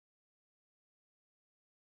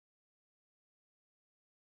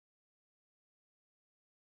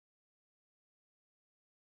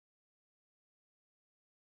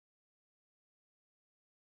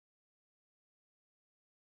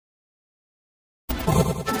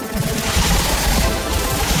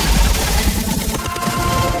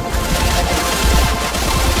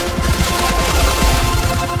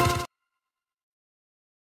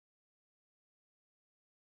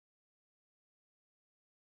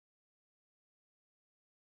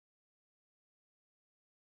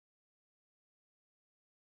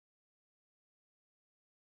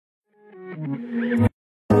Do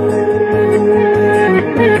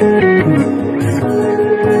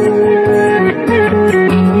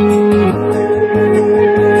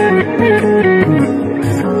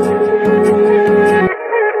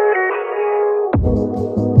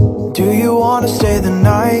you wanna stay the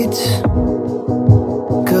night?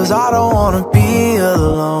 'Cause I don't wanna be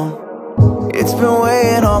alone. It's been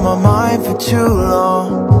weighing on my mind for too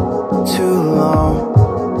long, too long.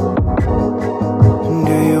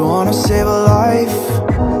 Do you wanna save a life?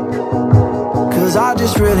 'Cause I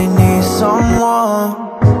just really need someone.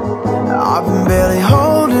 I've been barely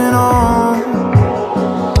holding on,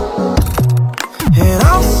 and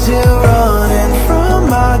I'm still running from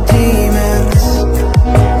my demons.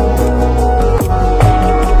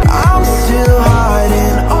 I'm still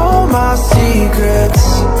hiding all my secrets,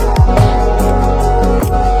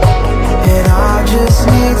 and I just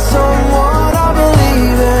need someone I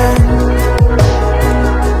believe in.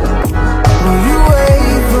 Will you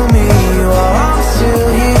wait for me while I'm still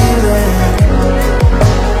healing?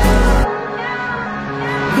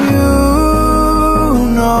 You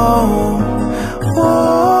know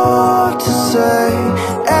what to say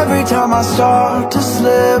every time I start to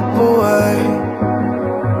slip away,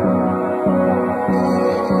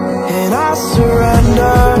 and I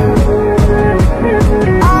surrender,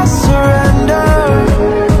 I surrender.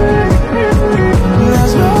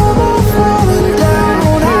 There's no more falling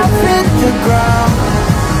down, I've hit the ground,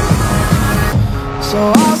 so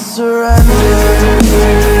I surrender.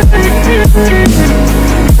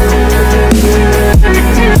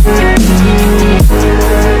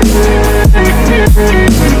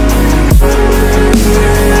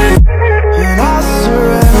 And I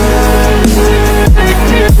surrender.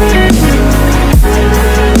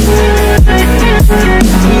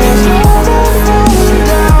 There's no more falling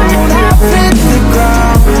down, I've hit the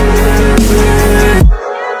ground.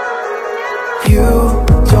 You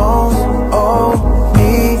don't owe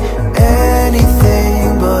me anything,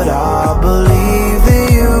 but I believe that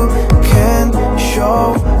you can show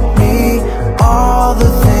me all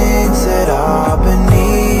the things that I've been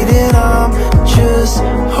needing. I'm just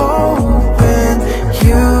hoping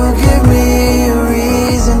you give me a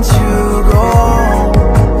reason to go on.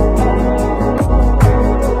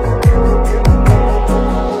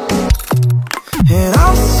 And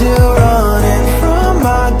I'm still running from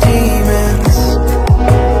my demons.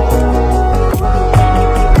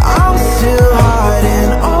 I'm still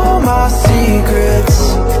hiding all my secrets,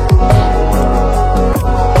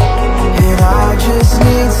 and I just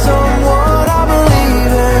need someone I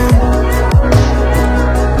believe in.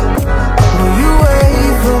 Will you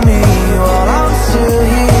wait for me while I'm still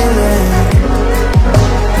healing?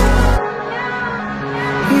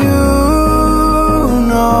 You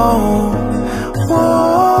know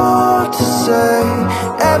what to say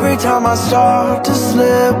every time I start to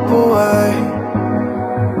slip away,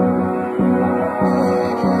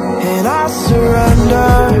 and I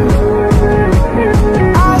surrender,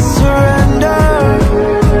 I surrender.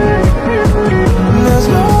 There's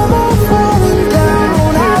no more falling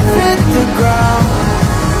down, I've hit the ground,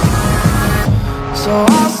 so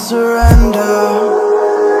I surrender.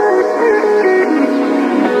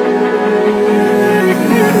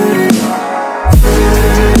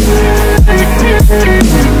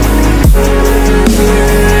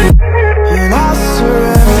 And I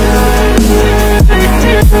surrender.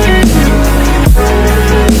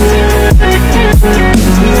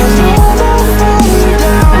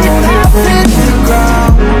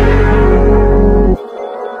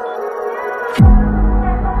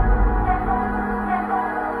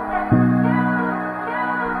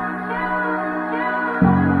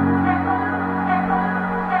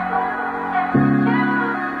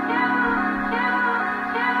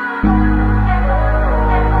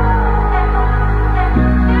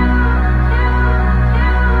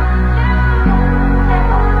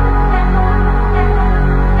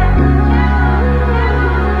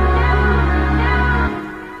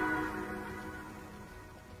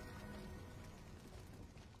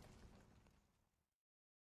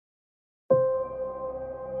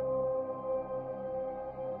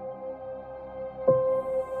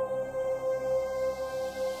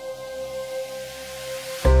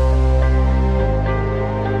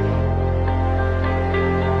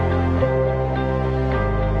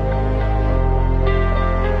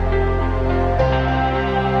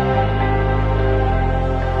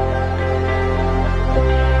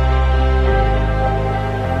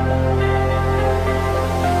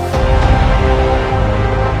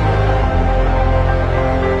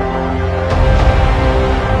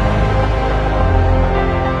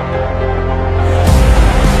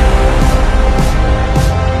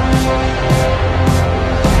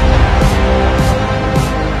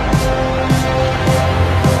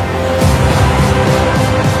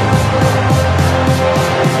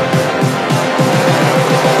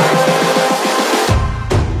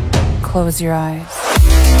 Close your eyes.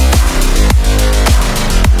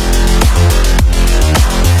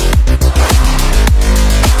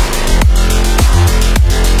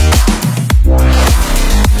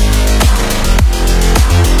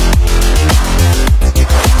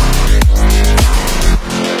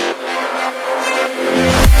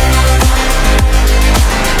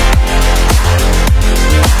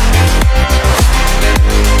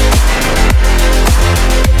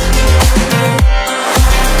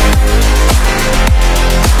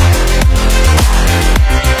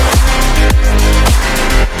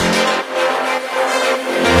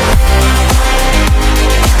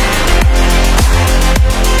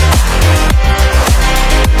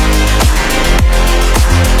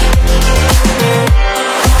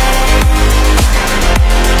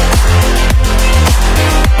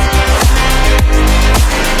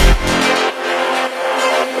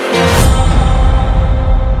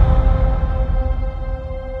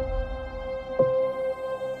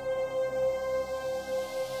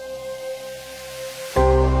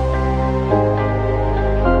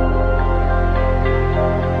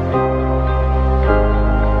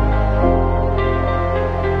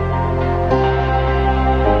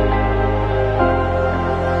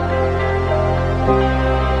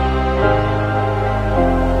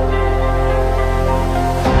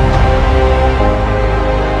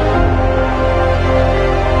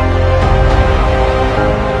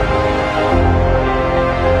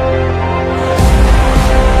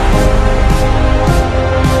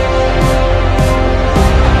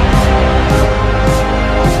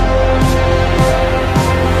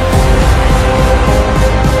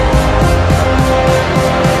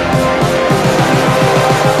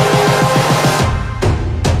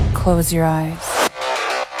 Close your eyes.